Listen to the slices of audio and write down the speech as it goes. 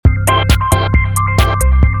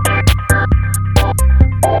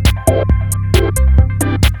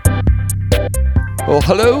Well,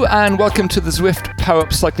 hello and welcome to the Zwift Power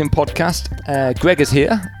Up Cycling Podcast. Greg is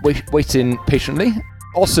here, waiting patiently.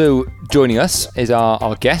 Also joining us is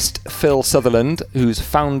our guest, Phil Southerland, who's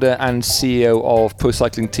founder and CEO of pro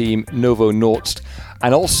cycling team Novo Nordisk,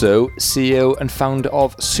 and also CEO and founder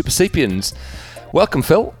of Supersapiens. Welcome,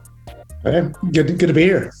 Phil. Hey, good to be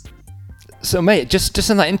here. So, mate, just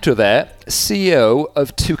in that intro there, CEO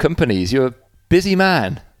of two companies. You're a busy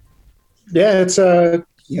man. Yeah,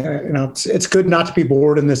 it's good not to be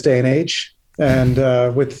bored in this day and age.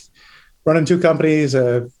 And with running two companies,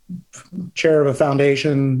 chair of a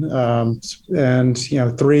foundation,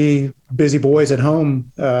 and three busy boys at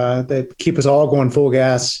home that keep us all going full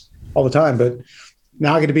gas all the time. But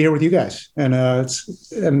now I get to be here with you guys, and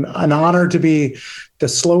it's an honor to be the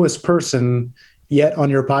slowest person yet on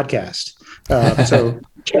your podcast. So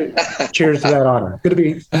cheers to that honor. Good to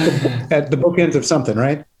be at the bookends of something,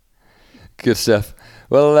 right? Good stuff.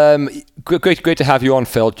 Well, great to have you on,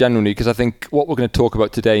 Phil, genuinely, because I think what we're going to talk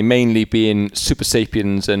about today, mainly being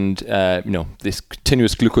Supersapiens and this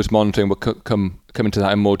continuous glucose monitoring, we'll come into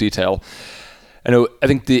that in more detail. I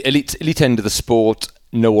think the elite end of the sport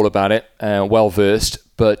know all about it, well versed,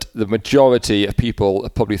 but the majority of people are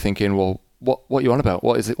probably thinking, well, what are you on about?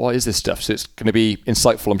 What is it? What is this stuff? So it's going to be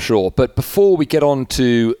insightful, I'm sure. But before we get on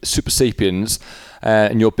to Supersapiens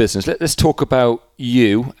and your business, let's talk about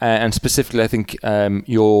you, and specifically, I think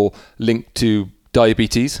your link to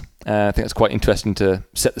diabetes. I think that's quite interesting to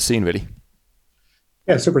set the scene, really.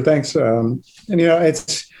 Yeah, super. Thanks.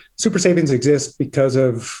 It's Supersapiens exists because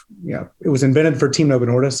of it was invented for Team Novo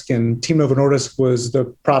Nordisk, and Team Novo Nordisk was the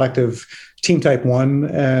product of Team Type 1,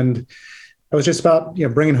 and it was just about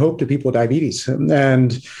bringing hope to people with diabetes.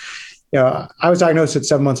 And I was diagnosed at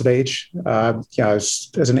 7 months of age. I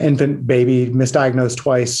was, as an infant baby, misdiagnosed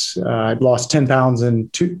twice. I'd lost 10 pounds in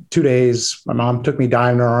two days. My mom took me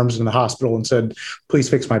dying in her arms in the hospital and said, "Please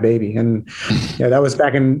fix my baby." And that was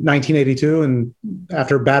back in 1982. And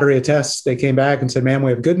after a battery of tests, they came back and said, "Ma'am,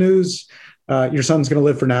 we have good news. Your son's going to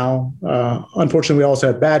live for now." Unfortunately, we also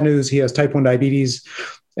have bad news. He has type 1 diabetes.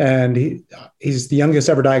 And he's the youngest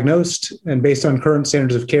ever diagnosed. And based on current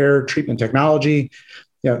standards of care, treatment technology,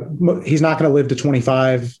 he's not going to live to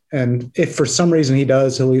 25. And if for some reason he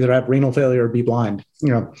does, he'll either have renal failure or be blind.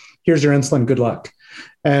 Here's your insulin. Good luck.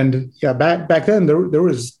 And back then there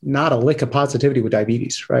was not a lick of positivity with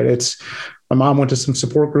diabetes, right? My mom went to some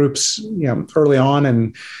support groups, early on,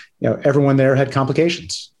 and everyone there had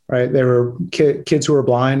complications, right? There were kids who were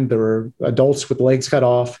blind. There were adults with legs cut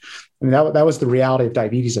off. I mean, that was the reality of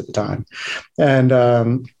diabetes at the time. And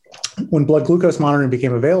when blood glucose monitoring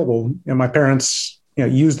became available, my parents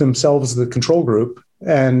used themselves as the control group,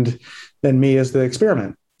 and then me as the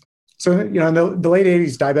experiment. So, in the late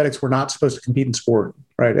 80s, diabetics were not supposed to compete in sport,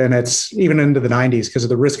 right? And it's even into the 90s because of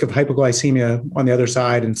the risk of hypoglycemia on the other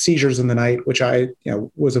side and seizures in the night, which I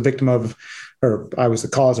was a victim of, or I was the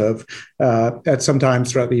cause of at some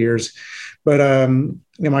times throughout the years. But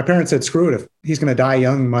my parents said, "Screw it. If he's going to die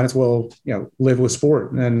young, might as well live with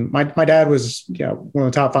sport." And my dad was one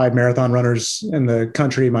of the top 5 marathon runners in the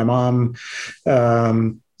country. My mom,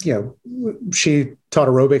 she taught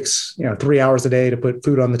aerobics 3 hours a day to put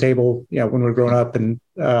food on the table when we were growing up, and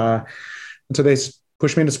so they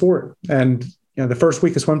pushed me into sport. And the first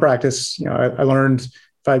week of swim practice, I learned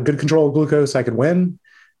if I had good control of glucose, I could win.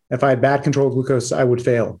 If I had bad control of glucose, I would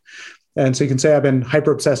fail. And so you can say I've been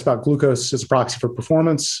hyper obsessed about glucose as a proxy for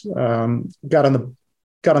performance. Got on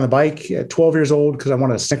the bike at 12 years old because I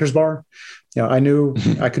wanted a Snickers bar. I knew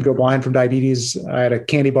I could go blind from diabetes. I had a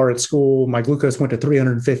candy bar at school. My glucose went to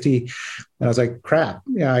 350. And I was like, crap,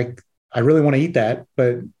 I really want to eat that,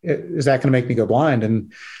 but is that going to make me go blind?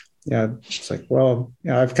 And it's like, well,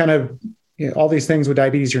 I've kind of, all these things with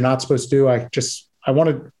diabetes you're not supposed to do. I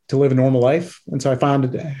wanted to live a normal life. And so I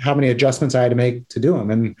found how many adjustments I had to make to do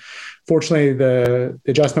them. And fortunately, the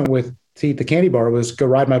adjustment to eat the candy bar was go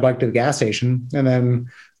ride my bike to the gas station and then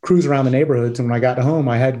cruise around the neighborhoods. And when I got home,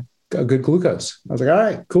 I had a good glucose. I was like, all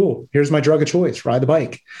right, cool. Here's my drug of choice, ride the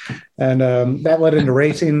bike. And that led into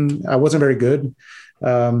racing. I wasn't very good,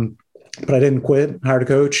 but I didn't quit. Hired a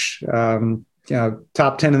coach,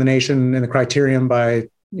 top 10 in the nation in the criterium by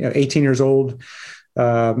 18 years old.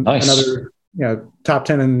 Nice. Another top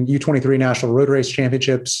 10 in U23 National Road Race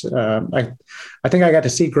Championships. I think I got to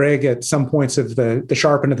see Greg at some points of the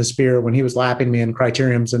sharp end of the spear when he was lapping me in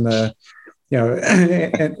criteriums in the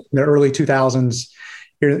in the early 2000s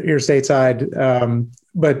here stateside.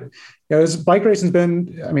 But bike racing's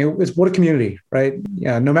been, it's what a community, right?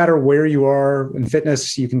 No matter where you are in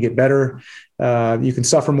fitness, you can get better, you can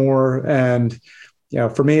suffer more, and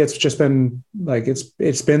for me, it's just been like,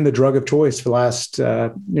 it's been the drug of choice for the last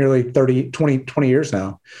nearly 20 years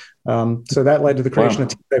now. So that led to the creation of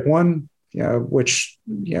Team Type 1, which,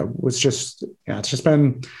 was just, it's just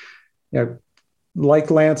been,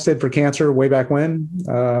 like Lance did for cancer way back when,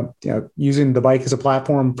 using the bike as a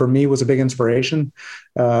platform for me was a big inspiration.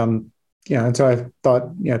 And so I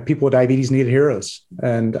thought, people with diabetes needed heroes,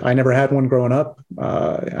 and I never had one growing up.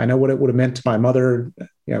 I know what it would have meant to my mother,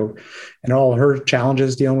 and all her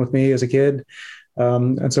challenges dealing with me as a kid.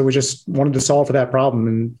 And so we just wanted to solve for that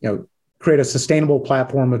problem and, create a sustainable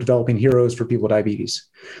platform of developing heroes for people with diabetes.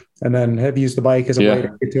 And then have used the bike as a way to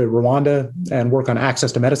get to Rwanda and work on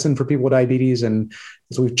access to medicine for people with diabetes. And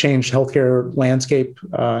as we've changed healthcare landscape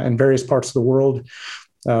in various parts of the world,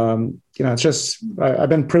 it's just, I've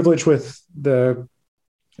been privileged with the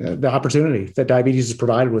opportunity that diabetes has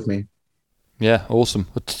provided with me. Yeah, awesome.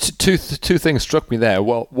 Two things struck me there.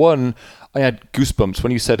 Well, one, I had goosebumps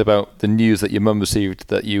when you said about the news that your mum received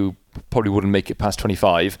that you probably wouldn't make it past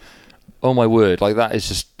 25. Oh my word! Like, that is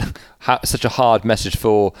just such a hard message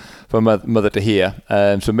for a mother to hear.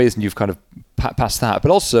 So amazing you've kind of passed that.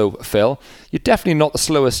 But also, Phil, you're definitely not the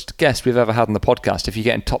slowest guest we've ever had on the podcast. If you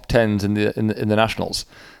get in top tens in the nationals,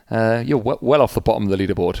 you're well off the bottom of the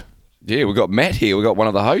leaderboard. Yeah, we've got Matt here. We've got one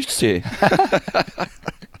of the hosts here.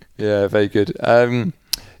 Yeah, very good.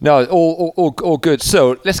 No, all good.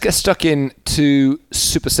 So let's get stuck into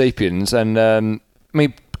Supersapiens. And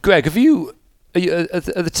Greg, are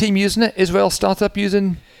the team using it? Israel startup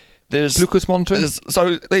using glucose monitoring?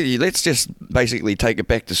 So let's just basically take it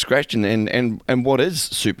back to scratch and what is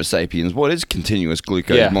Supersapiens? What is continuous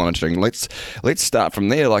glucose monitoring? Let's start from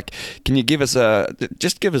there. Like, can you give us a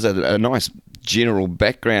nice general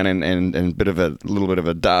background and a little bit of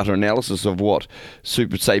a data analysis of what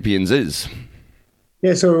Supersapiens is?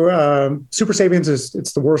 Yeah, so Supersapiens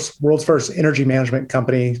it's the world's first energy management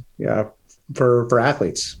company for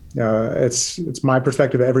athletes. It's my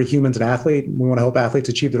perspective. Every human's an athlete. We want to help athletes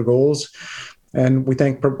achieve their goals, and we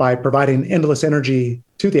think by providing endless energy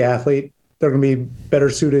to the athlete, they're going to be better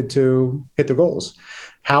suited to hit their goals.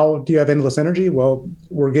 How do you have endless energy? Well,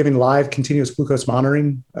 we're giving live continuous glucose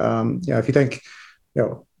monitoring. If you think,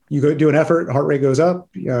 you go do an effort, heart rate goes up.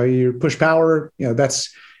 You push power.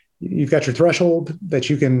 You've got your threshold that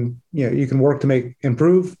you can work to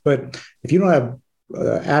improve. But if you don't have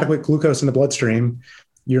adequate glucose in the bloodstream,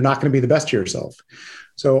 you're not going to be the best to yourself.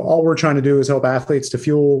 So all we're trying to do is help athletes to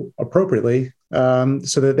fuel appropriately,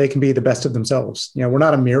 so that they can be the best of themselves. We're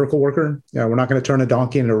not a miracle worker. We're not going to turn a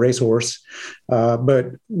donkey into a racehorse,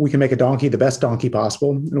 but we can make a donkey the best donkey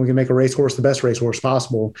possible, and we can make a racehorse the best racehorse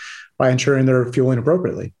possible by ensuring they're fueling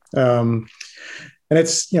appropriately. And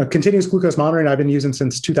it's, continuous glucose monitoring I've been using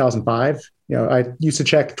since 2005. I used to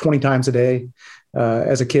check 20 times a day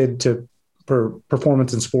as a kid for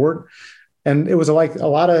performance in sport. And it was like a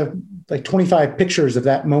lot of 25 pictures of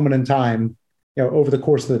that moment in time, over the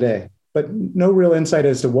course of the day, but no real insight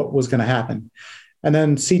as to what was going to happen. And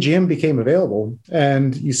then CGM became available,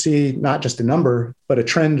 and you see not just a number, but a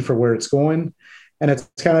trend for where it's going. And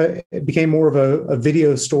it became more of a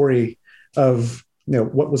video story of,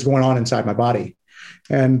 what was going on inside my body.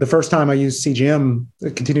 And the first time I used CGM,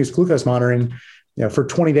 continuous glucose monitoring, for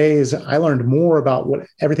 20 days, I learned more about what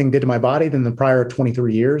everything did to my body than the prior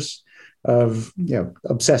 23 years of,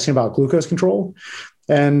 obsessing about glucose control.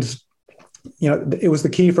 And, it was the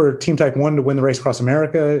key for Team Type 1 to win the race across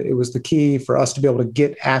America. It was the key for us to be able to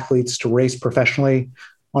get athletes to race professionally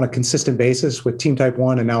on a consistent basis with Team Type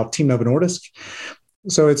 1 and now Team Novo Nordisk.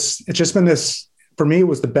 So it's just been this, for me, it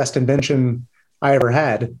was the best invention I ever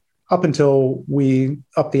had up until we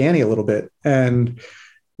upped the ante a little bit. And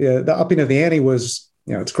the upping of the ante was,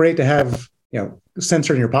 it's great to have, a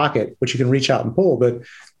sensor in your pocket, which you can reach out and pull. But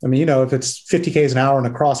if it's 50 Ks an hour in a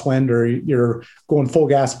crosswind, or you're going full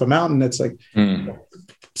gas up a mountain, it's like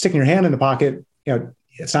sticking your hand in the pocket.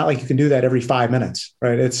 It's not like you can do that every 5 minutes,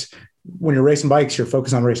 right? It's when you're racing bikes, you're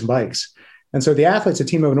focused on racing bikes. And so the athletes at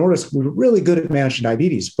Team Novo Nordisk were really good at managing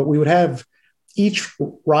diabetes, but each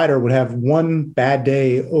rider would have one bad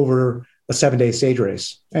day over a 7-day stage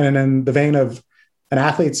race. And in the vein of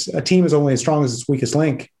a team is only as strong as its weakest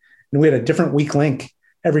link. And we had a different weak link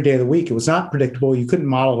every day of the week. It was not predictable. You couldn't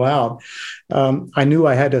model it out. I knew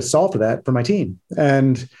I had to solve for that for my team.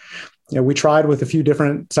 And, we tried with a few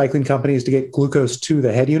different cycling companies to get glucose to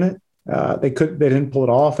the head unit. They didn't pull it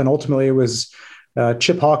off. And ultimately it was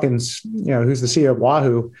Chip Hawkins, who's the CEO of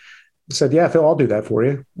Wahoo, said, "Yeah, Phil, I'll do that for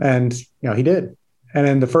you." And, he did. And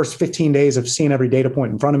in the first 15 days of seeing every data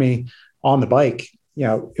point in front of me on the bike,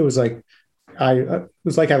 it was like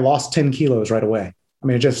I lost 10 kilos right away. I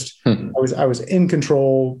mean, I was in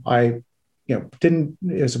control. I didn't,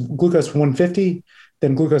 it was glucose 150,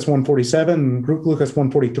 then glucose 147, glucose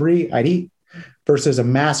 143, I'd eat, versus a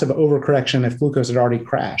massive overcorrection if glucose had already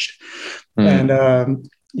crashed. And,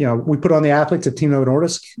 we put on the athletes at Team Novo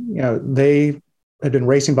Nordisk. They had been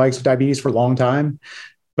racing bikes with diabetes for a long time,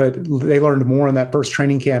 but they learned more in that first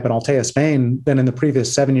training camp in Altea, Spain than in the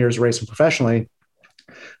previous 7 years racing professionally.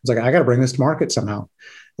 I was like, I got to bring this to market somehow.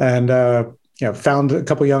 And, found a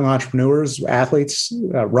couple of young entrepreneurs, athletes,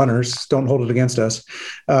 runners, don't hold it against us.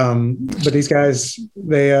 But these guys,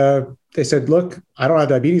 they said, look, I don't have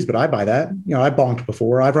diabetes, but I buy that. I bonked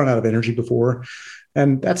before, I've run out of energy before.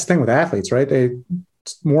 And that's the thing with athletes, right? They,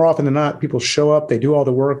 more often than not, people show up, they do all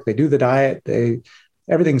the work, they do the diet,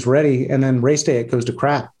 everything's ready. And then race day, it goes to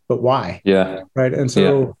crap, but why? Yeah. Right. And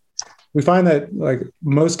so we find that like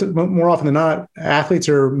more often than not, athletes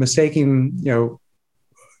are mistaking,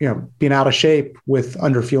 being out of shape with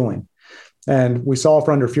underfueling. And we solve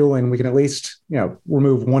for underfueling. We can at least,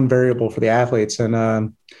 remove one variable for the athletes.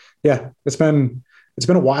 And it's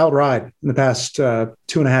been a wild ride in the past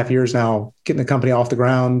 2.5 years now, getting the company off the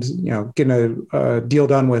ground, getting a deal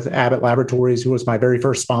done with Abbott Laboratories, who was my very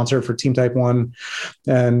first sponsor for Team Type 1.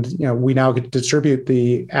 And, we now get to distribute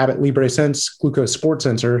the Abbott Libre Sense glucose sport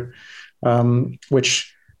sensor,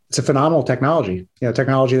 which it's a phenomenal technology,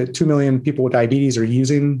 technology that 2 million people with diabetes are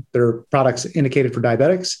using. Their products indicated for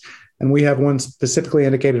diabetics. And we have one specifically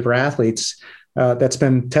indicated for athletes that's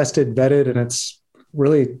been tested, vetted, and it's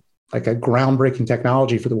really like a groundbreaking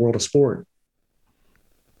technology for the world of sport.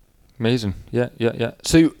 Amazing. Yeah.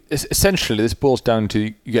 So essentially this boils down to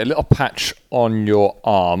you get a little patch on your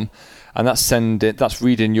arm and that's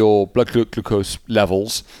reading your blood glucose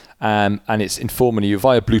levels. And it's informing you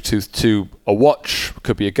via Bluetooth to a watch,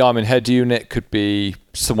 could be a Garmin head unit, could be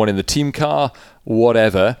someone in the team car,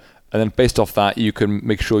 whatever. And then based off that, you can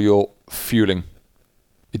make sure you're fueling.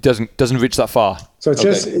 It doesn't reach that far. So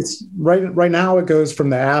it's right now it goes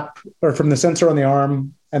from the app or from the sensor on the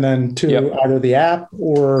arm and then to either the app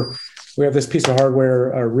or we have this piece of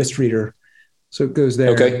hardware, a wrist reader. So it goes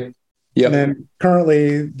there. Okay. Yeah. And then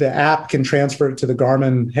currently the app can transfer it to the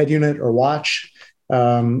Garmin head unit or watch.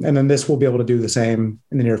 And then this will be able to do the same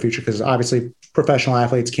in the near future because obviously professional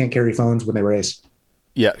athletes can't carry phones when they race.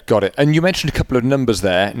 Yeah, got it. And you mentioned a couple of numbers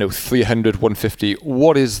there, 300, 150.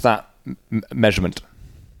 What is that measurement?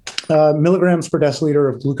 Milligrams per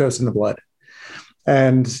deciliter of glucose in the blood.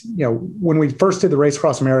 And, when we first did the Race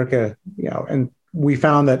Across America, and we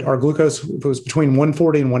found that our glucose was between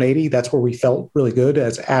 140 and 180. That's where we felt really good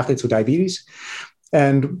as athletes with diabetes.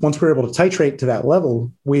 And once we were able to titrate to that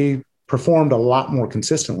level, we performed a lot more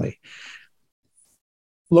consistently.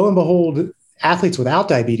 Lo and behold, athletes without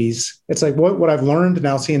diabetes, it's like what I've learned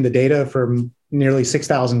now seeing the data from nearly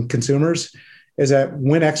 6,000 consumers is that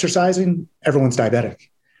when exercising, everyone's diabetic,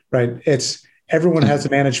 right? Everyone has to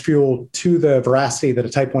manage fuel to the veracity that a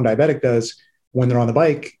type 1 diabetic does when they're on the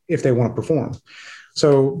bike if they want to perform.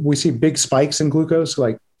 So we see big spikes in glucose,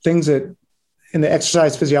 like things that in the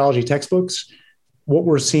exercise physiology textbooks, what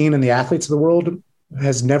we're seeing in the athletes of the world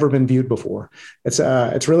has never been viewed before. It's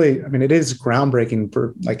really, it is groundbreaking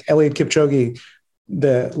for like Eliud Kipchoge,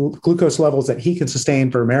 the glucose levels that he can sustain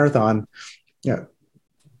for a marathon.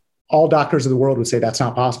 All doctors of the world would say that's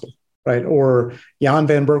not possible, right? Or Jan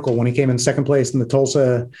van Berkel, when he came in second place in the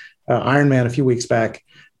Tulsa Ironman a few weeks back,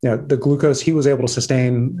 the glucose he was able to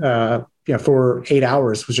sustain, for 8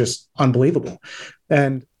 hours was just unbelievable.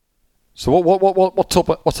 And so what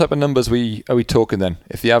type of numbers are we talking then?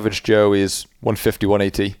 If the average Joe is 150,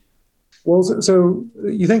 180? Well, so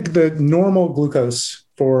you think the normal glucose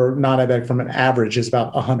for non-diabetic from an average is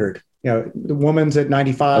about 100. The woman's at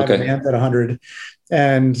 95, the man's at 100.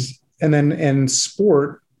 And then in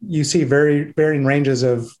sport, you see very varying ranges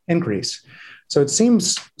of increase. So it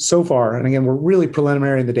seems so far, and again, we're really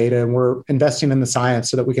preliminary in the data and we're investing in the science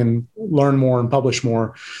so that we can learn more and publish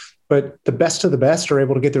more. But the best of the best are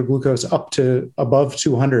able to get their glucose up to above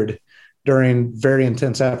 200 during very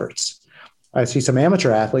intense efforts. I see some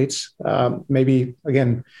amateur athletes, maybe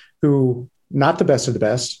again, who not the best of the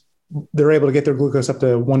best, they're able to get their glucose up to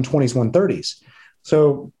 120s, 130s.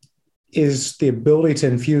 So is the ability to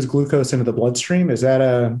infuse glucose into the bloodstream, is that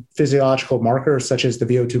a physiological marker such as the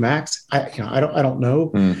VO2 max? I don't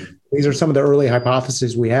know. These are some of the early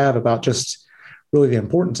hypotheses we have about just really the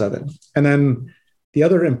importance of it. And then the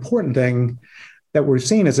other important thing that we're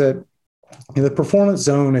seeing is that in the performance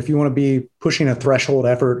zone, if you want to be pushing a threshold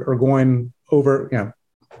effort or going over,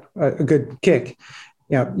 a good kick,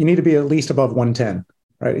 you need to be at least above 110,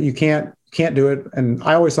 right? You can't do it. And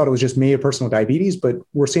I always thought it was just me, a person with diabetes, but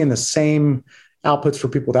we're seeing the same outputs for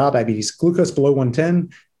people without diabetes. Glucose below 110,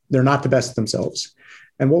 they're not the best of themselves.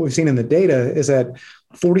 And what we've seen in the data is that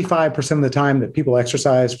 45% of the time that people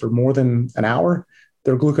exercise for more than an hour,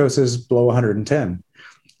 their glucose is below 110.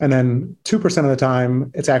 And then 2% of the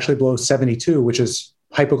time, it's actually below 72, which is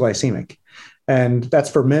hypoglycemic. And that's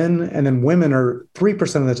for men. And then women are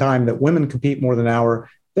 3% of the time that women compete more than an hour,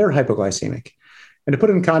 they're hypoglycemic. And to put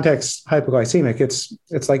it in context, hypoglycemic,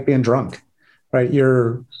 it's like being drunk, right?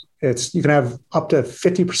 You can have up to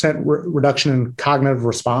 50% reduction in cognitive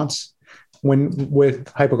response with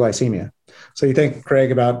hypoglycemia. So you think,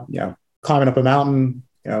 Craig, about climbing up a mountain,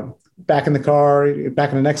 back in the car, back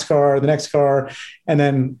in the next car, and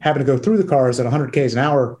then having to go through the cars at 100 k's an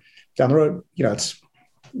hour down the road.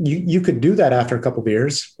 You could do that after a couple of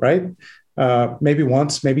beers, right? Maybe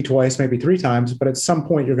once, maybe twice, maybe 3 times, but at some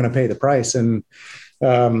point you're going to pay the price. And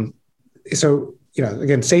so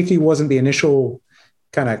again, safety wasn't the initial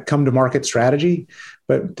kind of come to market strategy,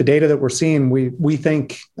 but the data that we're seeing, we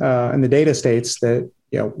think, and the data states that,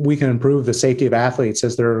 we can improve the safety of athletes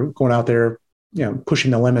as they're going out there,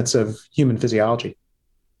 pushing the limits of human physiology.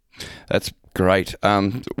 That's great.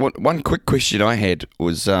 One quick question I had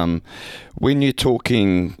was, when you're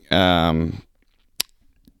talking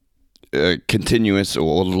continuous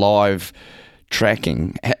or live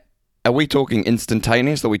tracking, are we talking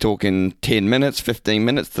instantaneous? Are we talking 10 minutes, 15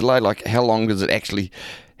 minutes delay? Like, how long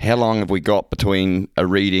have we got between a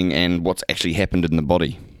reading and what's actually happened in the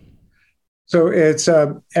body? So it's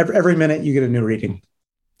every minute you get a new reading.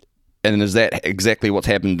 And is that exactly what's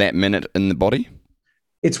happened that minute in the body?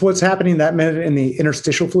 It's what's happening that minute in the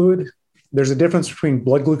interstitial fluid. There's a difference between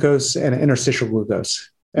blood glucose and interstitial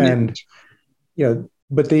glucose. And,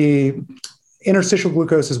 but the interstitial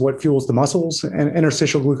glucose is what fuels the muscles, and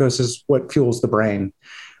interstitial glucose is what fuels the brain.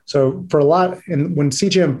 So and when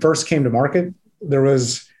CGM first came to market, there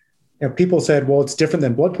was, people said, well, it's different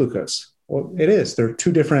than blood glucose. Well, it is. They're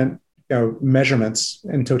 2 different, measurements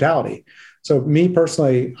in totality. So me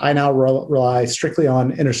personally, I now rely strictly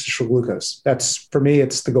on interstitial glucose. That's, for me,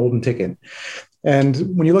 it's the golden ticket.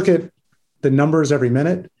 And when you look at the numbers every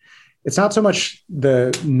minute, it's not so much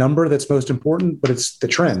the number that's most important, but it's the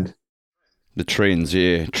trend. The trends,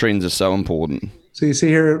 yeah. Trends are so important. So you see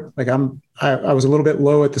here, like I was a little bit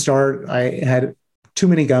low at the start. I had too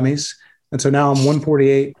many gummies. And so now I'm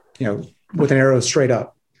 148, with an arrow straight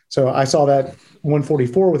up. So I saw that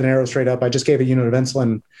 144 with an arrow straight up. I just gave a unit of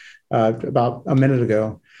insulin about a minute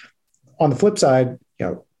ago. On the flip side,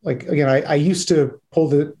 I used to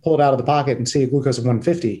pull it out of the pocket and see a glucose of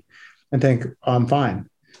 150 and think, oh, I'm fine.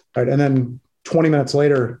 Right. And then 20 minutes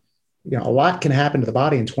later, a lot can happen to the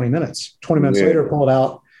body in 20 minutes. 20 minutes later, pull it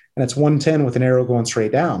out and it's 110 with an arrow going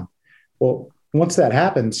straight down. Well, once that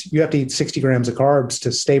happens, you have to eat 60 grams of carbs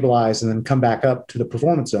to stabilize and then come back up to the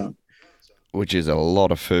performance zone. Which is a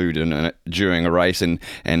lot of food during a race, and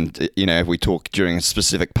if we talk during a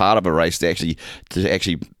specific part of a race, to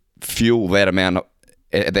actually fuel that amount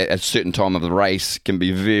at a certain time of the race can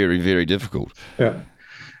be very, very difficult. Yeah,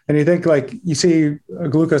 and you think, like, you see a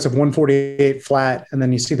glucose of 148 flat, and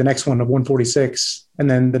then you see the next one of 146, and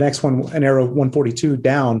then the next one an arrow 142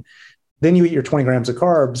 down. Then you eat your 20 grams of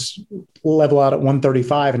carbs, level out at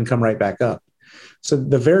 135, and come right back up. So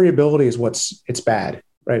the variability is it's bad,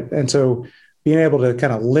 right? And so being able to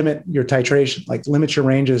kind of limit your titration, like limit your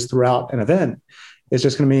ranges throughout an event, is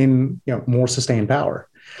just going to mean, more sustained power.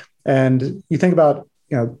 And you think about,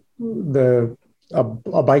 a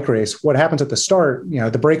bike race, what happens at the start,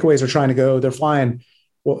 the breakaways are trying to go, they're flying.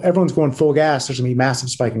 Well, everyone's going full gas. There's going to be a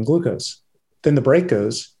massive spike in glucose. Then the break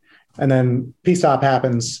goes, and then P-stop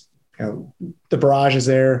happens. The barrage is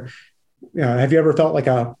there. Have you ever felt like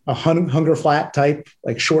a hunger flat type,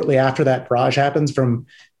 like shortly after that barrage happens from,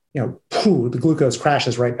 the glucose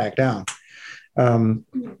crashes right back down.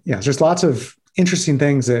 There's lots of interesting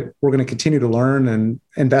things that we're going to continue to learn and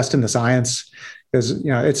invest in the science, because,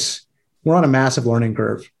 we're on a massive learning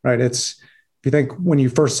curve, right? If you think when you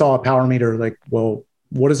first saw a power meter, like, well,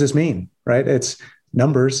 what does this mean? Right? It's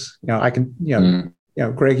numbers.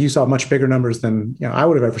 Greg, you saw much bigger numbers than, I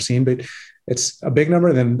would have ever seen, but it's a big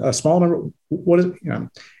number, then a small number.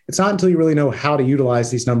 It's not until you really know how to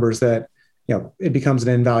utilize these numbers that, it becomes an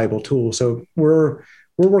invaluable tool. So we're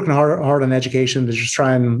working hard on education to just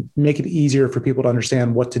try and make it easier for people to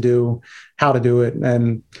understand what to do, how to do it,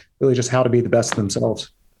 and really just how to be the best of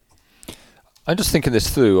themselves. I'm just thinking this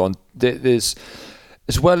through. There's,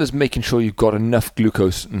 as well as making sure you've got enough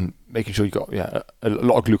glucose and making sure you've got a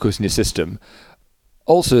lot of glucose in your system.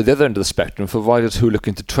 Also, the other end of the spectrum, for riders who are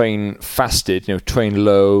looking to train fasted, train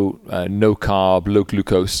low, no carb, low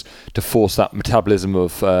glucose, to force that metabolism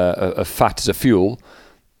of fat as a fuel,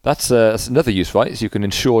 that's another use, right? So you can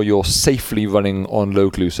ensure you're safely running on low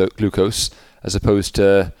glucose as opposed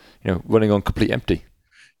to running on complete empty.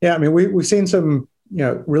 Yeah, I mean, we've seen some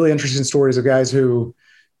really interesting stories of guys who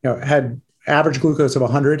had average glucose of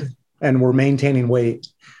 100 and were maintaining weight.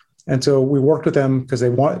 And so we worked with them because they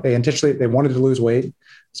wanted to lose weight.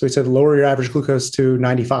 So we said, lower your average glucose to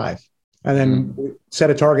 95. And then we set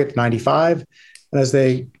a target to 95. And as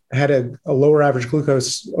they had a lower average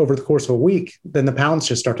glucose over the course of a week, then the pounds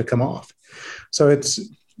just start to come off. So it's,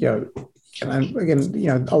 and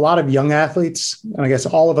again, a lot of young athletes, and I guess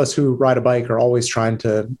all of us who ride a bike are always trying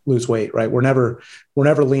to lose weight, right? We're never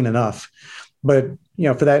lean enough. But,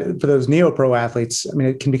 for those neo-pro athletes, I mean,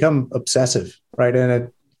 it can become obsessive, right?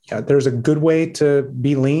 And there's a good way to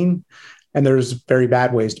be lean, and there's very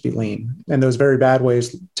bad ways to be lean. And those very bad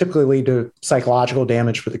ways typically lead to psychological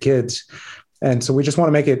damage for the kids. And so we just want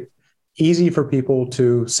to make it easy for people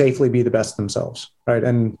to safely be the best themselves, right?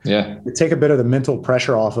 And take a bit of the mental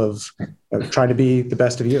pressure off of trying to be the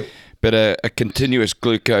best of you. But a continuous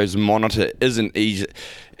glucose monitor isn't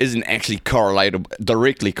actually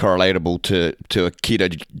directly correlatable to a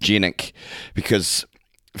ketogenic, because,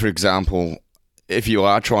 for example, if you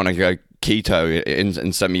are trying to go keto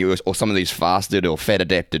in some US or some of these fasted or fat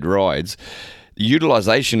adapted rides, the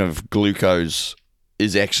utilization of glucose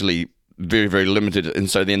is actually very, very limited, and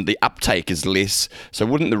so then the uptake is less. So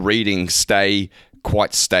wouldn't the reading stay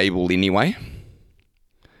quite stable anyway?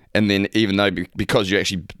 And then even though, because you're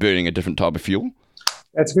actually burning a different type of fuel?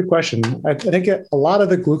 That's a good question. I think a lot of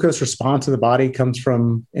the glucose response of the body comes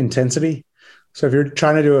from intensity. So if you're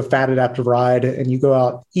trying to do a fat adaptive ride and you go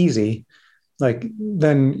out easy,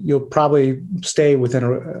 then you'll probably stay within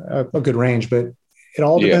a good range. But it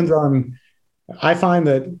all depends on, I find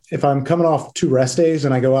that if I'm coming off 2 rest days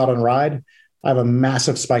and I go out on a ride, I have a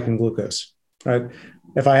massive spike in glucose, right?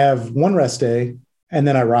 If I have 1 rest day and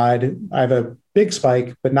then I ride, I have a big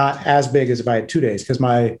spike, but not as big as if I had 2 days, because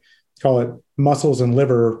my, call it, muscles and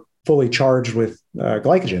liver fully charged with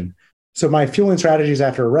glycogen. So my fueling strategies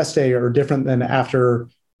after a rest day are different than after,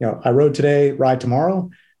 I rode today, ride tomorrow.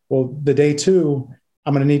 Well, the day 2,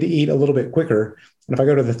 I'm going to need to eat a little bit quicker. And if I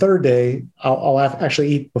go to the 3rd day, I'll actually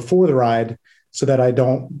eat before the ride so that I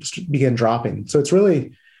don't begin dropping. So it's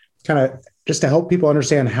really kind of just to help people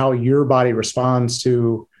understand how your body responds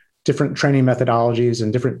to different training methodologies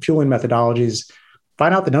and different fueling methodologies.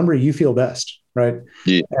 Find out the number you feel best, right?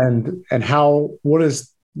 Yeah. And what is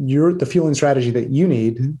the fueling strategy that you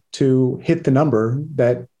need to hit the number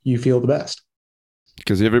that you feel the best?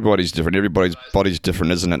 Because everybody's different. Everybody's body's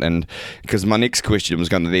different, isn't it? And because my next question was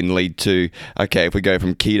going to then lead to, okay, if we go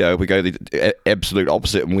from keto, if we go the absolute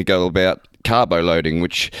opposite and we go about carbo loading,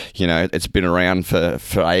 which, it's been around for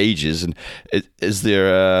ages. And is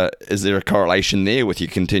there a correlation there with your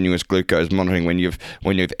continuous glucose monitoring when you've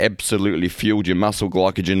absolutely fueled your muscle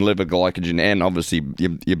glycogen, liver glycogen, and obviously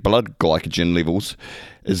your blood glycogen levels?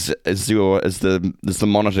 Is the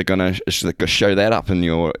monitor going to show that up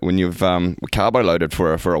when you've carbo loaded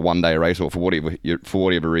for a 1 day race or for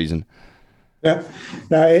whatever reason? Yeah,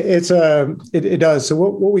 no, it does. So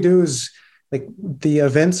what we do is, the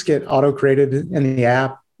events get auto created in the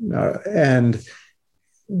app, and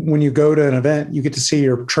when you go to an event, you get to see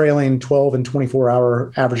your trailing 12 and 24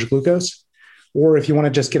 hour average glucose. Or if you want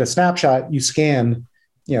to just get a snapshot, you scan,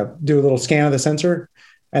 do a little scan of the sensor.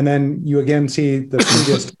 And then you again see the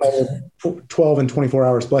previous 12 and 24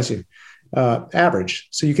 hours, bless you, average.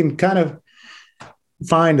 So you can kind of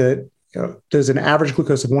find that, does an average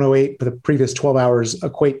glucose of 108 for the previous 12 hours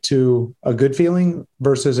equate to a good feeling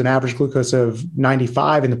versus an average glucose of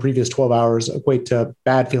 95 in the previous 12 hours equate to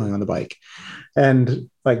bad feeling on the bike? And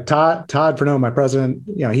Todd Furneaux, my president,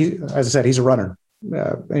 as I said, he's a runner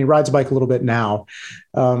and he rides a bike a little bit now.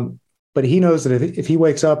 But he knows that if he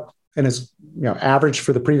wakes up and his average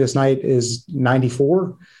for the previous night is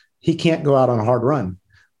 94, he can't go out on a hard run.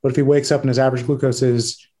 But if he wakes up and his average glucose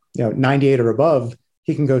is 98 or above,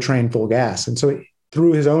 he can go train full gas. And so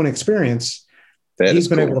through his own experience, he's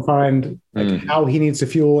been able to find how he needs to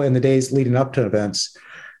fuel in the days leading up to events.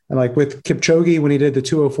 And with Kipchoge, when he did the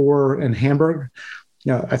 204 in Hamburg, he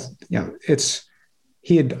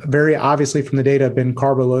had very obviously from the data been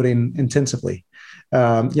carbo loading intensively.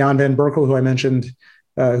 Jan van Berkel, who I mentioned,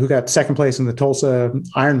 who got 2nd place in the Tulsa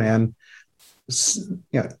Ironman,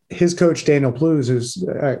 his coach, Daniel Plews, who's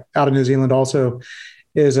out of New Zealand also,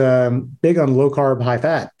 is big on low carb, high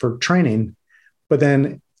fat for training, but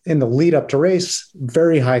then in the lead up to race,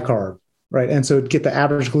 very high carb, right? And so get the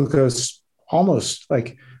average glucose almost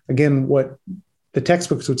again, what the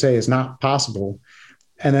textbooks would say is not possible.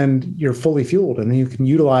 And then you're fully fueled, and then you can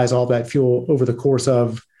utilize all that fuel over the course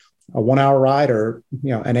of a 1 hour ride or,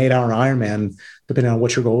 an 8 hour Ironman, depending on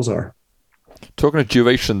what your goals are. Talking of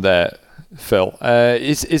duration there, Phil.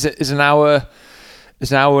 Is an hour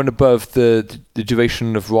and above the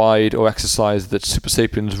duration of ride or exercise that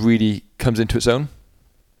Supersapiens really comes into its own?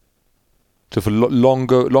 So for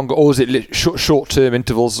longer, or is it short-term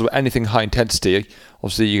intervals or anything high intensity?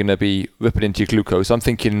 Obviously, you're going to be ripping into your glucose. I'm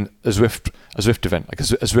thinking a Zwift event, like a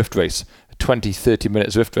Zwift race, a 20, 30-minute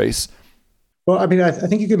Zwift race. Well, I mean, I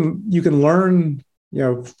think you can learn,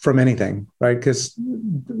 from anything, right? Because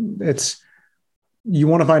you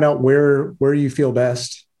want to find out where you feel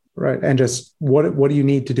best, right? And just what do you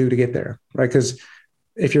need to do to get there, right? Because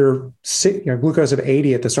if you're glucose of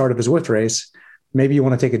 80 at the start of a Zwift race, maybe you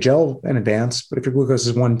want to take a gel in advance, but if your glucose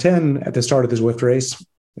is 110 at the start of the Zwift race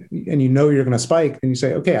and you're going to spike, then you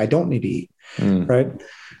say, okay, I don't need to eat, right?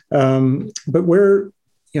 But where,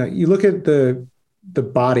 you look at the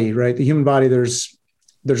body, right? The human body, there's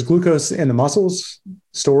glucose in the muscles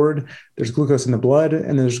stored, there's glucose in the blood,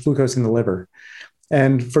 and there's glucose in the liver.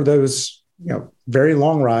 And for those, very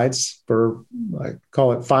long rides for, I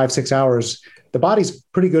call it 5-6 hours, the body's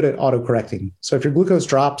pretty good at auto-correcting. So if your glucose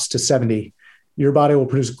drops to 70, your body will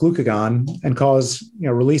produce glucagon and cause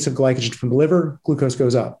release of glycogen from the liver. Glucose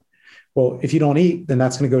goes up. Well, if you don't eat, then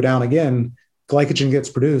that's going to go down again. Glycogen gets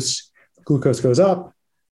produced. Glucose goes up.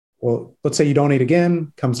 Well, let's say you don't eat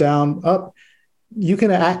again, comes down, up. You've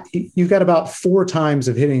got about 4 times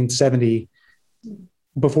of hitting 70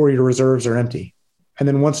 before your reserves are empty. And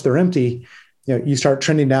then once they're empty, you start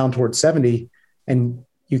trending down towards 70, and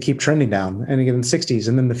you keep trending down, and again in the 60s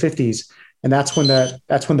and then the 50s. And that's when the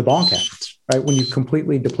bonk happens, right? When you've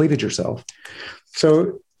completely depleted yourself.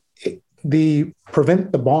 So the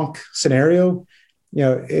prevent the bonk scenario,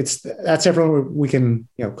 that's everyone we can,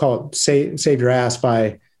 call it save your ass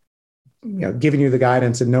by, giving you the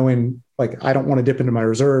guidance and knowing, like, I don't want to dip into my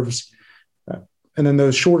reserves. And then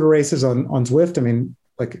those shorter races on Zwift, I mean,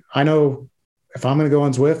 like, I know if I'm going to go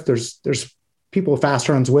on Zwift, there's people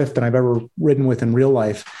faster on Zwift than I've ever ridden with in real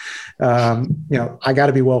life. I got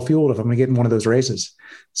to be well fueled if I'm going to get in one of those races.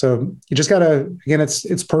 So you just got to, again,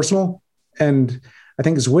 it's personal. And I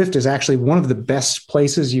think Zwift is actually one of the best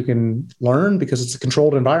places you can learn because it's a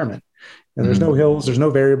controlled environment. And there's no hills, there's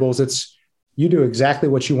no variables. You do exactly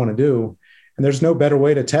what you want to do. And there's no better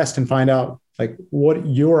way to test and find out, like, what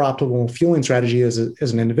your optimal fueling strategy is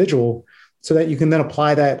as an individual, so that you can then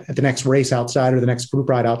apply that at the next race outside or the next group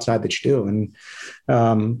ride outside that you do. And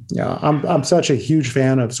I'm such a huge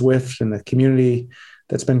fan of Zwift and the community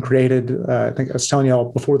that's been created. I think I was telling you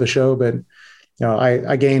all before the show, but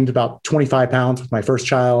I gained about 25 pounds with my first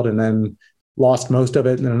child, and then lost most of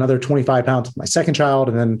it, and then another 25 pounds with my second child,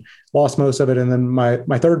 and then lost most of it. And then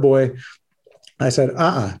my third boy, I said,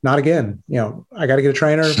 not again. I got to get a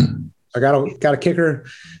trainer. I got a kicker,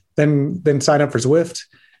 then sign up for Zwift.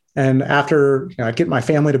 And after I'd get my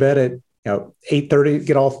family to bed at 8:30,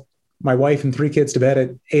 get all my wife and 3 kids to bed at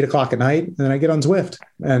 8 o'clock at night, and then I get on Zwift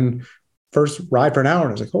and first ride for an hour. And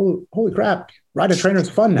I was like, holy crap, riding a trainer is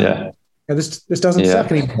fun now. Yeah. This doesn't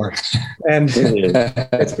suck anymore. And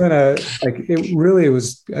it's been it really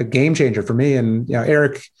was a game changer for me. And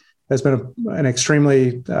Eric has been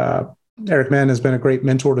Eric Menn has been a great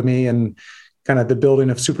mentor to me, and kind of the building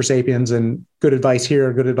of Supersapiens, and good advice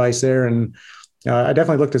here, good advice there. And I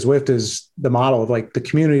definitely looked at Zwift as the model of, like, the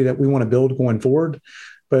community that we want to build going forward.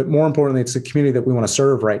 But more importantly, it's the community that we want to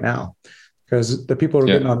serve right now, because the people who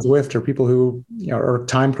are getting on Zwift are people who are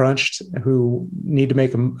time crunched, who need to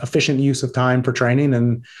make efficient use of time for training.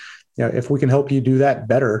 And if we can help you do that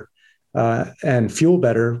better and fuel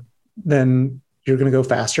better, then you're going to go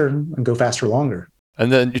faster and go faster longer. And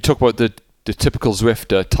then you talk about the typical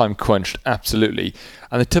Zwifter, time crunched, absolutely.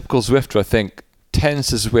 And the typical Zwifter, I think, tends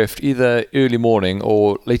to Zwift either early morning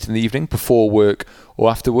or late in the evening, before work or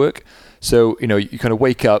after work. So, you kind of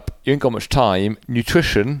wake up, you ain't got much time,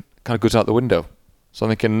 nutrition kind of goes out the window. So I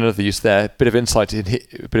think another use there, a bit of insight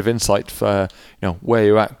for, where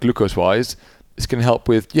you're at glucose-wise. It's going to help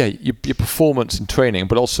with, your performance in training,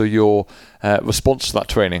 but also your response to that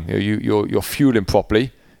training. You're fueling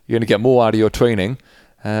properly. You're going to get more out of your training.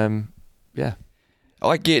 I've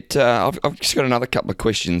just got another couple of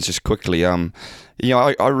questions just quickly. I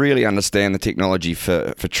really understand the technology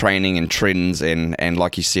for training and trends, and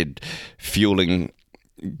like you said, fueling,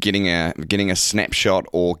 getting a snapshot,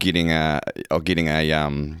 or getting a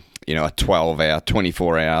 12-hour,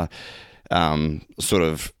 24-hour sort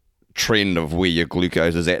of trend of where your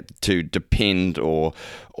glucose is at, to depend or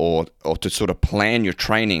to sort of plan your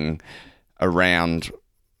training around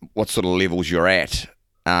what sort of levels you're at.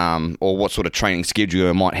 Or what sort of training schedule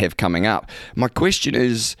you might have coming up. My question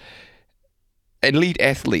is, elite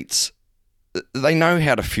athletes, they know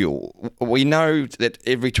how to fuel. We know that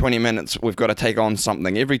every 20 minutes we've got to take on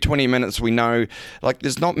something. Every 20 minutes we know, like,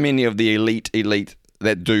 there's not many of the elite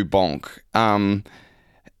that do bonk.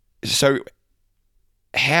 So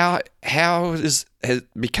how has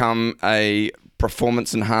become a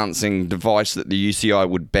performance enhancing device that the UCI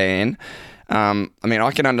would ban? I mean,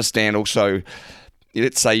 I can understand also.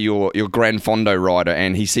 Let's say your Gran Fondo rider,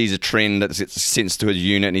 and he sees a trend that's sent to his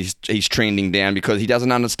unit, and he's trending down because he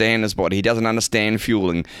doesn't understand his body, he doesn't understand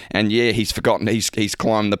fueling, and he's forgotten he's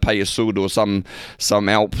climbed the Pays Sud or some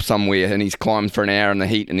Alp somewhere, and he's climbed for an hour in the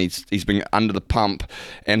heat, and he's been under the pump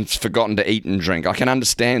and forgotten to eat and drink. I can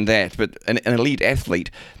understand that, but an elite athlete,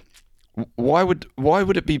 why would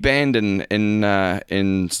it be banned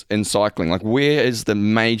in cycling? Like, where is the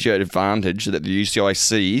major advantage that the UCI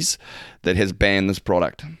sees that has banned this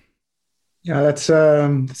product? Yeah, that's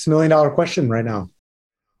 $1 million question right now.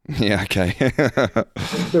 Yeah, okay.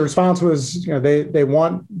 The response was, they don't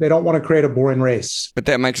want to create a boring race. But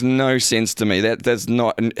that makes no sense to me. That's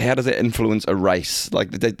not. How does that influence a race?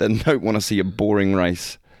 Like, they don't want to see a boring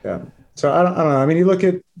race. Yeah. So I don't know. I mean, you look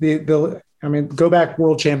at go back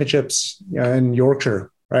World Championships in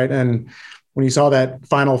Yorkshire, right? And when you saw that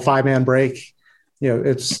final 5-man break,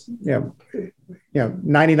 it's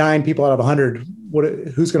 99 people out of 100.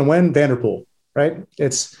 Who's going to win? Van der Poel, right?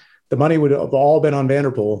 The money would have all been on Van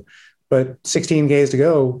der Poel, but 16 Ks to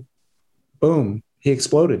go, boom, he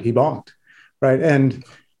exploded. He bonked, right? And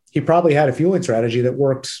he probably had a fueling strategy that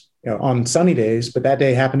worked on sunny days, but that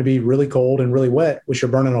day happened to be really cold and really wet, which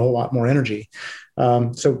you're burning a whole lot more energy.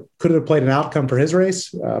 So could it have played an outcome for his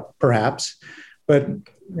race? Perhaps, but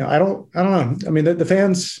I don't know. I mean, the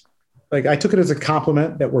fans, like, I took it as a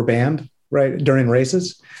compliment that we're banned right during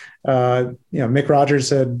races. Mick Rogers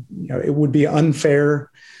said, it would be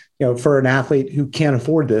unfair, for an athlete who can't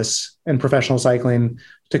afford this in professional cycling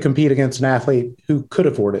to compete against an athlete who could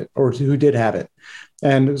afford it or who did have it.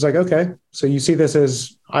 And it was like, okay, so you see this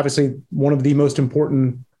as obviously one of the most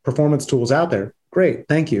important performance tools out there. Great.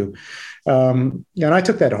 Thank you. And I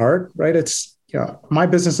took that to heart, right? It's, my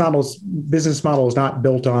business model is not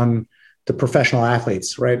built on the professional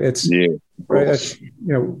athletes, right? Right.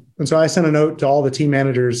 And so I sent a note to all the team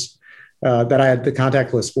managers that I had the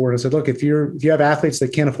contact list for, and I said, look, if you have athletes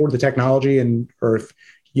that can't afford the technology, or if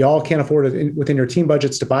y'all can't afford it within your team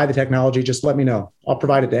budgets to buy the technology, just let me know. I'll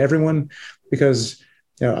provide it to everyone, because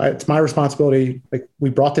it's my responsibility. Like,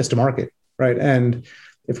 we brought this to market, right? And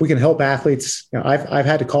if we can help athletes, I've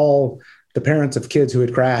had to call the parents of kids who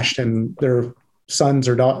had crashed and their sons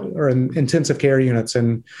are in intensive care units.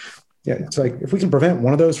 And it's like, if we can prevent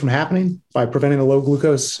one of those from happening by preventing a low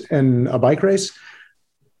glucose in a bike race,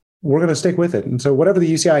 we're going to stick with it. And so whatever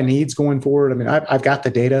the UCI needs going forward, I mean, I've got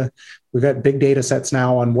the data. We've got big data sets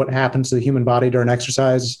now on what happens to the human body during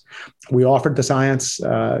exercise. We offered the science.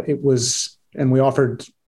 And we offered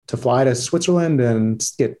to fly to Switzerland and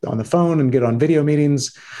get on the phone and get on video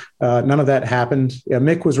meetings. None of that happened. Yeah,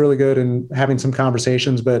 Mick was really good in having some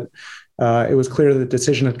conversations, but it was clear that the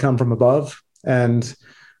decision had come from above. And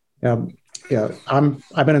I've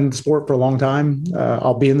been in the sport for a long time.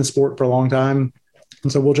 I'll be in the sport for a long time.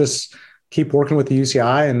 And so we'll just keep working with the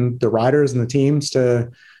UCI and the riders and the teams to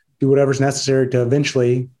do whatever's necessary to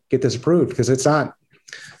eventually get this approved, because it's not,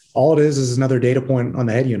 all it is another data point on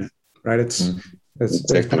the head unit, right?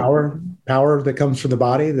 There's power that comes from the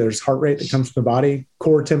body. There's heart rate that comes from the body,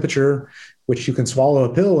 core temperature, which you can swallow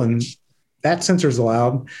a pill, and that sensor is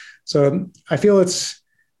allowed. So I feel it's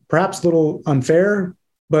perhaps a little unfair,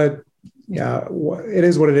 but yeah, it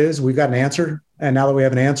is what it is. We've got an answer. And now that we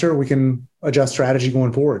have an answer, we can adjust strategy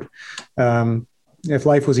going forward. If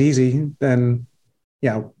life was easy, then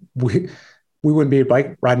we wouldn't be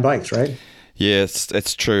riding bikes, right? Yes,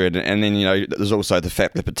 it's true. And then, there's also the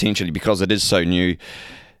fact that potentially, because it is so new,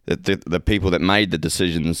 that the people that made the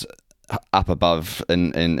decisions up above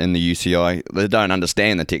in the UCI, they don't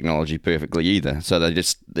understand the technology perfectly either. So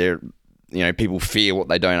they're people fear what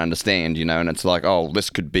they don't understand, and it's like, oh, this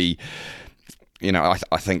could be,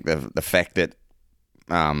 I think the fact that,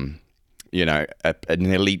 an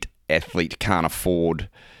elite athlete can't afford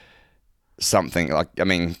something like,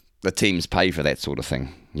 the teams pay for that sort of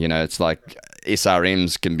thing. It's like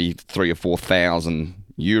SRMs can be 3,000 or 4,000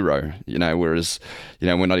 euro. Whereas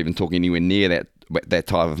we're not even talking anywhere near that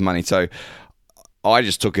type of money. So I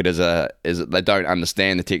just took it as they don't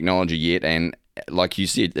understand the technology yet, and like you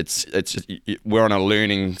said, we're on a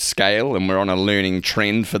learning scale and we're on a learning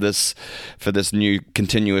trend for this new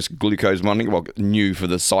continuous glucose monitoring. Well, new for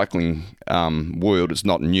the cycling world, it's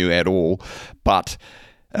not new at all, but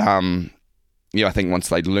I think once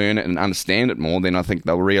they learn it and understand it more, then I think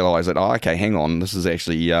they'll realize that, oh, okay, hang on, this is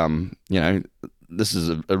actually, this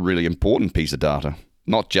is a really important piece of data.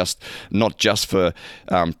 Not just for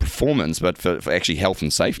performance, but for actually health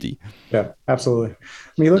and safety. Yeah, absolutely.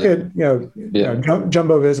 I mean, you look at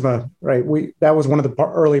Jumbo Visma, right? That was one of the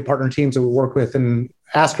early partner teams that we worked with, and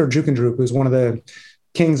Asker Jukendrup, who's one of the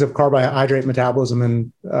kings of carbohydrate metabolism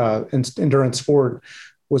and endurance sport,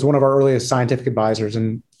 was one of our earliest scientific advisors,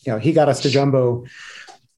 and he got us to Jumbo,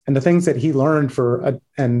 and the things that he learned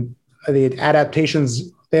and the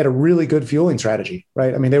adaptations. They had a really good fueling strategy,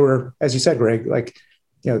 right? I mean, they were, as you said, Greg, like,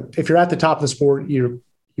 if you're at the top of the sport, you've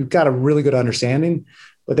got a really good understanding,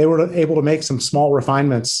 but they were able to make some small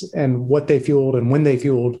refinements and what they fueled and when they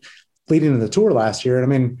fueled leading to the Tour last year. And I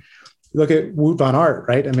mean, look at Wout van Aert,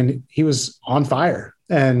 right? I mean, he was on fire,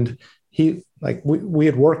 and we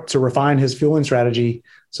had worked to refine his fueling strategy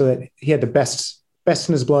so that he had the best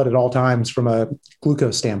in his blood at all times from a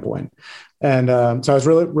glucose standpoint. And so I was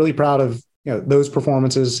really, really proud of, those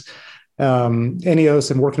performances, Ineos,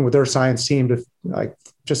 and working with their science team to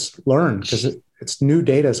just learn, because it's new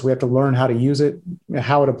data. So we have to learn how to use it,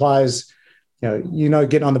 how it applies,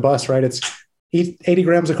 getting on the bus, right? It's eat 80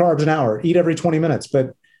 grams of carbs an hour, eat every 20 minutes.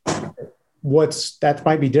 But that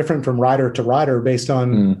might be different from rider to rider based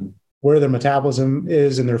on where their metabolism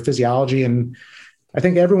is and their physiology. And I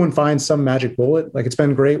think everyone finds some magic bullet. Like, it's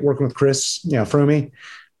been great working with Chris, Froome.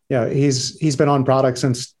 He's been on product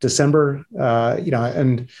since December,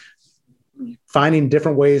 and finding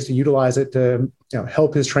different ways to utilize it to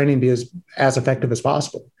help his training be as effective as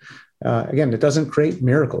possible. Again, it doesn't create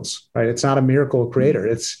miracles, right? It's not a miracle creator.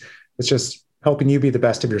 It's just helping you be the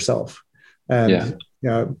best of yourself. And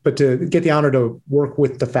but to get the honor to work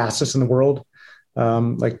with the fastest in the world,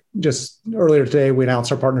 like just earlier today, we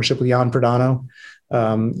announced our partnership with Jan Frodeno,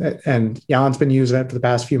 and Jan's been using it for the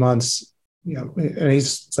past few months. And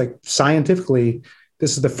it's like, scientifically,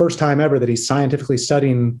 this is the first time ever that he's scientifically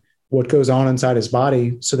studying what goes on inside his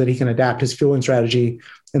body so that he can adapt his fueling strategy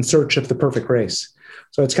in search of the perfect race.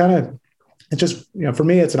 So it's just, for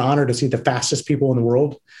me, it's an honor to see the fastest people in the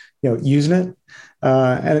world, using it,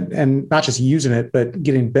 and not just using it, but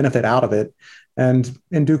getting benefit out of it. And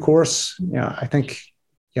in due course, I think,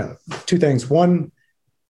 two things. One,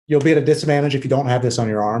 you'll be at a disadvantage if you don't have this on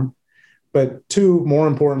your arm. But two, more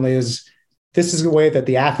importantly, is this is a way that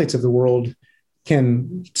the athletes of the world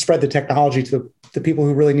can spread the technology to the people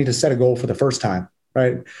who really need to set a goal for the first time,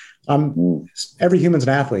 right? Every human's an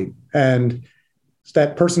athlete. And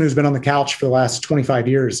that person who's been on the couch for the last 25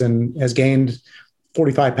 years and has gained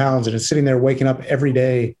 45 pounds and is sitting there waking up every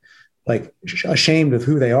day, like, ashamed of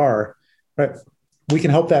who they are, right? We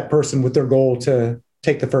can help that person with their goal to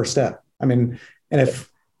take the first step. I mean, and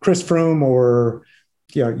if Chris Froome or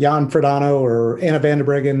Jan Frodeno or Anna van der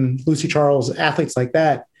Breggen, Lucy Charles, athletes like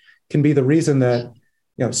that can be the reason that,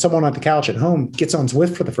 someone on the couch at home gets on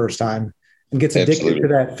Zwift for the first time and gets addicted to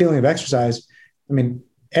that feeling of exercise. I mean,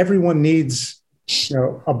 everyone needs,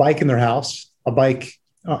 a bike in their house, a bike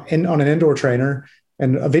on an indoor trainer,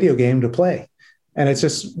 and a video game to play. And it's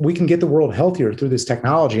just, we can get the world healthier through this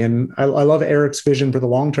technology. And I love Eric's vision for the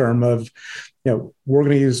long term of, we're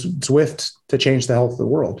going to use Zwift to change the health of the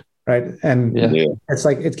world. Right. And it's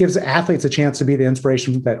like, it gives athletes a chance to be the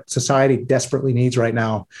inspiration that society desperately needs right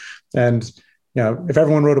now. And, if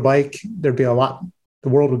everyone rode a bike, the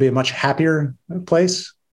world would be a much happier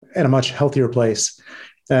place and a much healthier place.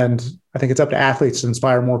 And I think it's up to athletes to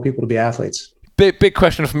inspire more people to be athletes. Big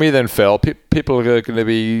question for me then, Phil. People are going to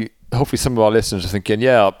be, hopefully some of our listeners are thinking,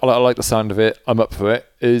 I like the sound of it, I'm up for it.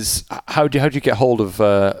 Is how do you get hold of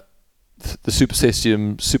the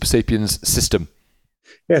Supersapiens system?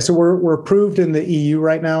 Yeah, so we're approved in the EU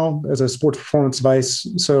right now as a sports performance device.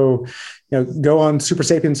 So, go on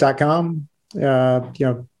supersapiens.com,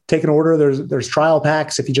 take an order. There's trial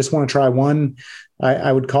packs. If you just want to try one,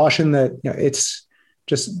 I would caution that,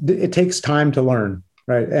 it takes time to learn,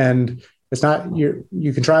 right? And it's not,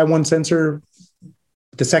 you can try one sensor.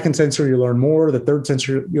 The second sensor, you'll learn more. The third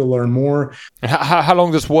sensor, you'll learn more. And how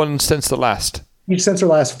long does one sensor last? Each sensor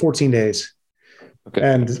lasts 14 days. Okay.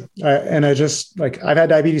 And I just, I've had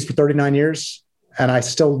diabetes for 39 years and I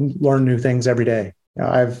still learn new things every day.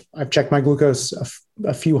 I've checked my glucose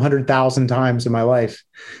a few 100,000 times in my life,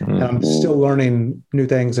 and I'm still learning new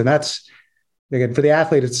things. And that's, again, for the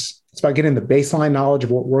athlete, it's about getting the baseline knowledge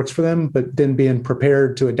of what works for them, but then being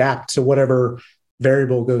prepared to adapt to whatever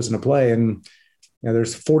variable goes into play. And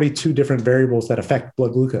there's 42 different variables that affect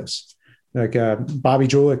blood glucose. Bobby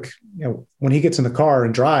Julich, when he gets in the car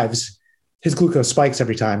and drives, his glucose spikes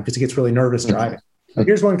every time because he gets really nervous driving.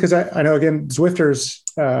 Here's one, because I know, again, Zwifters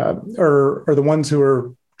are the ones who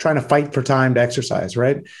are trying to fight for time to exercise,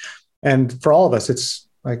 right? And for all of us, it's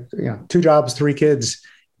like, 2 jobs, 3 kids.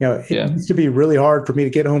 It used to be really hard for me to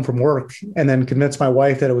get home from work and then convince my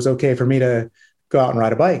wife that it was okay for me to go out and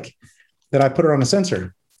ride a bike. Then I put her on a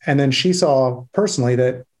sensor. And then she saw personally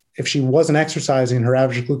that if she wasn't exercising, her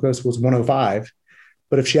average glucose was 105.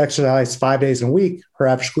 But if she exercised 5 days in a week, her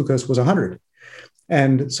average glucose was 100.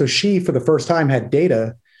 And so she, for the first time, had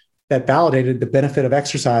data that validated the benefit of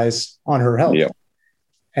exercise on her health. Yeah.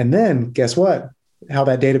 And then guess what? How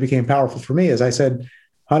that data became powerful for me is I said,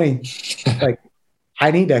 honey, like, I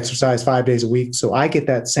need to exercise 5 days a week so I get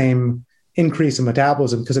that same increase in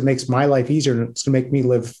metabolism because it makes my life easier and it's going to make me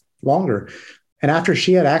live longer. And after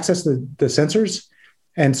she had access to the sensors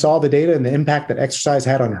and saw the data and the impact that exercise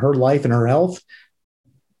had on her life and her health,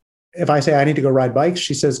 if I say I need to go ride bikes,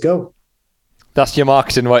 she says, go. That's your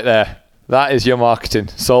marketing right there. That is your marketing.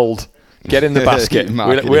 Sold. Get in the basket.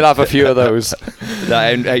 We'll have a few of those.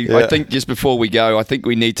 I think just before we go, I think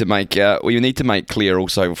we need to make clear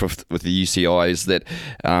also with the UCIs that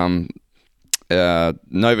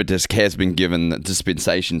Novodisc has been given the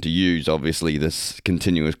dispensation to use, obviously, this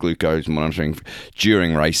continuous glucose monitoring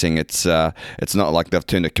during racing. It's not like they've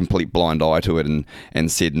turned a complete blind eye to it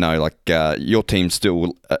and said no. Like your team's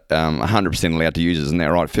still 100% allowed to use it. Isn't that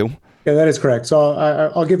right, Phil? Yeah, that is correct. So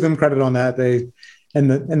I'll give them credit on that. They in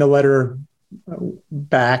the letter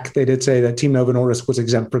back, they did say that Team Novo Nordisk was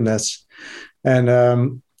exempt from this,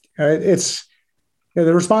 and it's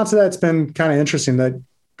the response to that's been kind of interesting. That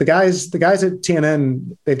the guys at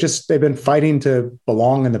TNN, they've been fighting to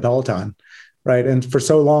belong in the peloton, right? And for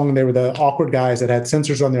so long, they were the awkward guys that had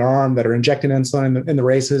sensors on their arm that are injecting insulin in the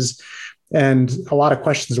races, and a lot of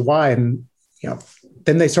questions why. And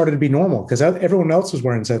then they started to be normal because everyone else was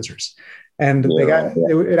wearing sensors. And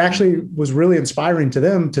it actually was really inspiring to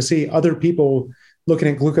them to see other people looking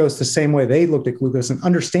at glucose the same way they looked at glucose and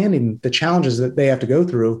understanding the challenges that they have to go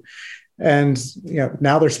through. And,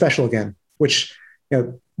 now they're special again, which,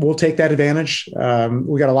 we'll take that advantage.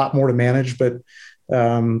 We got a lot more to manage, but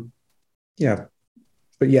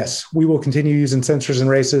yes, we will continue using sensors in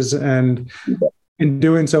races. And in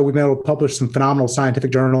doing so, we've been able to publish some phenomenal scientific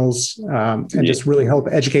journals and just really help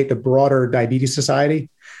educate the broader diabetes society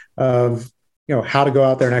of how to go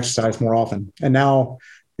out there and exercise more often. And now,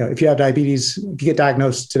 if you have diabetes, if you get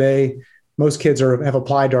diagnosed today, most kids have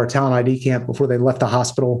applied to our Talent ID camp before they left the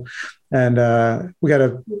hospital. And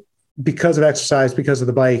because of exercise, because of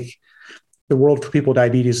the bike, the world for people with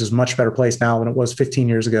diabetes is a much better place now than it was 15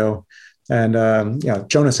 years ago. And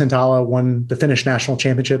Jonas Hintala won the Finnish national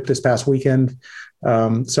championship this past weekend.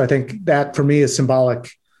 So I think that for me is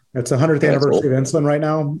symbolic. It's the 100th anniversary of insulin right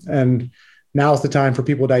now. And now is the time for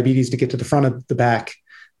people with diabetes to get to the front of the back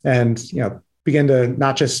and, begin to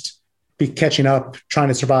not just be catching up, trying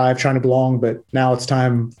to survive, trying to belong, but now it's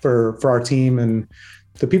time for our team and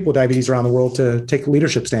the people with diabetes around the world to take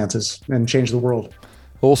leadership stances and change the world.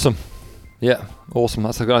 Awesome. Yeah, awesome.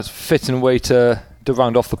 That's a nice fitting way to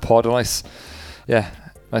round off the pod. Nice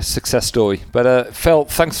success story. But Phil,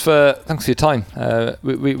 thanks for your time.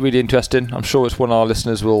 Really interesting. I'm sure it's one our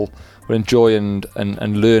listeners will enjoy and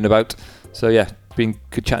learn about. So been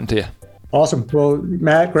good chatting to you. Awesome. Well,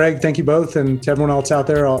 Matt, Greg, thank you both, and to everyone else out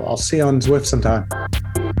there, I'll see you on Zwift sometime.